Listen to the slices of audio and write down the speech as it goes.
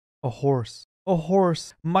A horse. A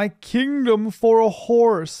horse. My kingdom for a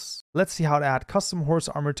horse. Let's see how to add custom horse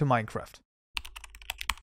armor to Minecraft.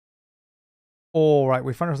 Alright,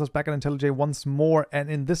 we find ourselves back in IntelliJ once more, and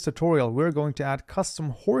in this tutorial we're going to add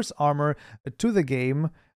custom horse armor to the game.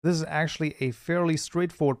 This is actually a fairly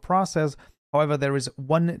straightforward process. However, there is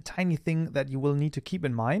one tiny thing that you will need to keep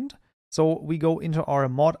in mind. So we go into our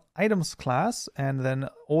mod items class, and then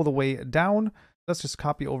all the way down, let's just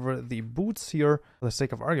copy over the boots here for the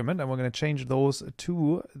sake of argument, and we're going to change those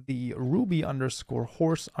to the ruby underscore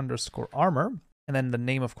horse underscore armor. And then the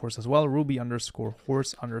name, of course, as well, ruby underscore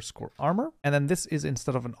horse underscore armor. And then this is,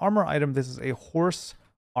 instead of an armor item, this is a horse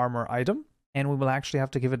armor item. And we will actually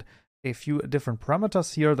have to give it a few different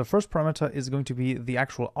parameters here. The first parameter is going to be the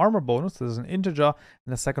actual armor bonus. This is an integer.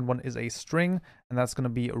 And the second one is a string. And that's going to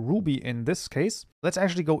be ruby in this case. Let's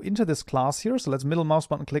actually go into this class here. So let's middle mouse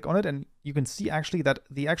button click on it. And you can see actually that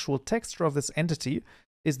the actual texture of this entity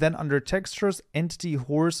is then under textures, entity,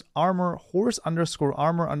 horse, armor, horse underscore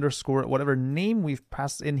armor underscore whatever name we've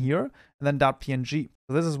passed in here, and then .png.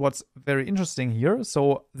 So this is what's very interesting here.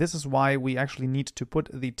 So this is why we actually need to put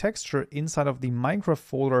the texture inside of the Minecraft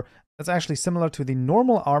folder. That's actually similar to the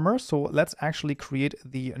normal armor. So let's actually create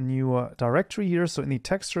the new directory here. So in the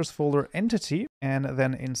textures folder entity, and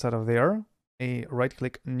then inside of there, a right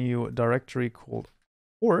click new directory called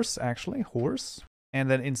horse, actually horse. And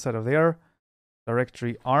then inside of there,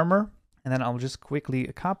 directory armor, and then I'll just quickly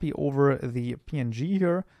copy over the PNG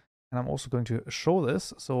here, and I'm also going to show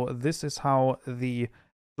this. So this is how the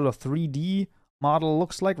sort of 3D model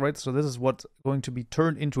looks like, right? So this is what's going to be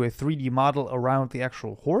turned into a 3D model around the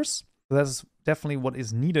actual horse. So that's definitely what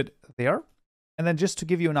is needed there. And then just to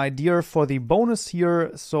give you an idea for the bonus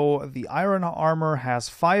here, so the iron armor has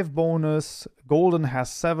 5 bonus, golden has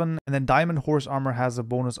 7, and then diamond horse armor has a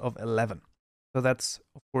bonus of 11. So that's,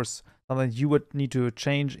 of course, something you would need to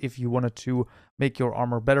change if you wanted to make your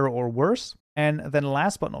armor better or worse. And then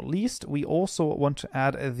last but not least, we also want to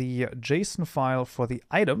add the JSON file for the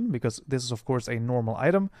item, because this is, of course, a normal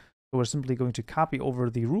item. So we're simply going to copy over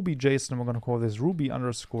the Ruby JSON, and we're going to call this ruby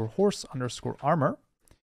underscore horse underscore armor.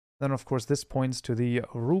 Then, of course, this points to the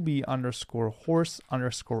ruby underscore horse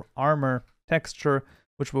underscore armor texture,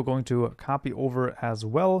 which we're going to copy over as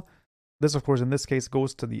well. This, of course, in this case,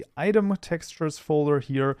 goes to the item textures folder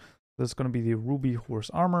here. This is going to be the ruby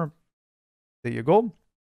horse armor. There you go.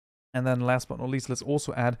 And then last but not least, let's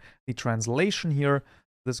also add the translation here.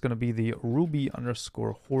 This is going to be the ruby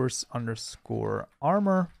underscore horse underscore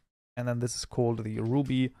armor. And then this is called the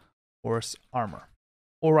ruby horse armor.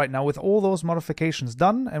 All right, now with all those modifications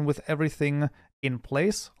done and with everything in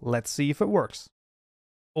place, let's see if it works.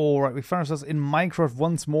 Alright, we found ourselves in Minecraft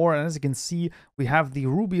once more, and as you can see, we have the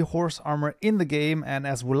ruby horse armor in the game, and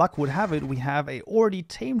as luck would have it, we have a already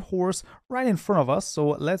tamed horse right in front of us.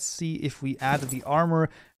 So let's see if we add the armor.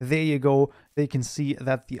 There you go. They can see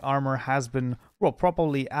that the armor has been, well,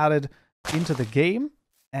 properly added into the game,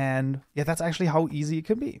 and yeah, that's actually how easy it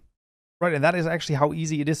can be. Right, and that is actually how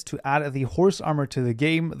easy it is to add the horse armor to the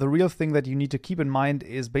game. The real thing that you need to keep in mind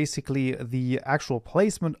is basically the actual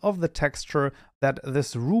placement of the texture, that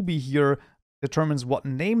this ruby here determines what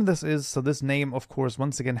name this is. So this name, of course,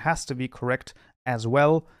 once again, has to be correct as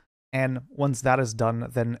well. And once that is done,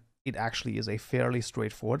 then it actually is a fairly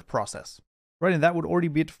straightforward process. Right, and that would already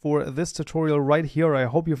be it for this tutorial right here. I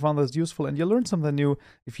hope you found this useful and you learned something new.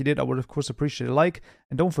 If you did, I would of course appreciate a like.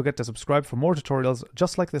 And don't forget to subscribe for more tutorials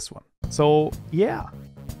just like this one. So, yeah.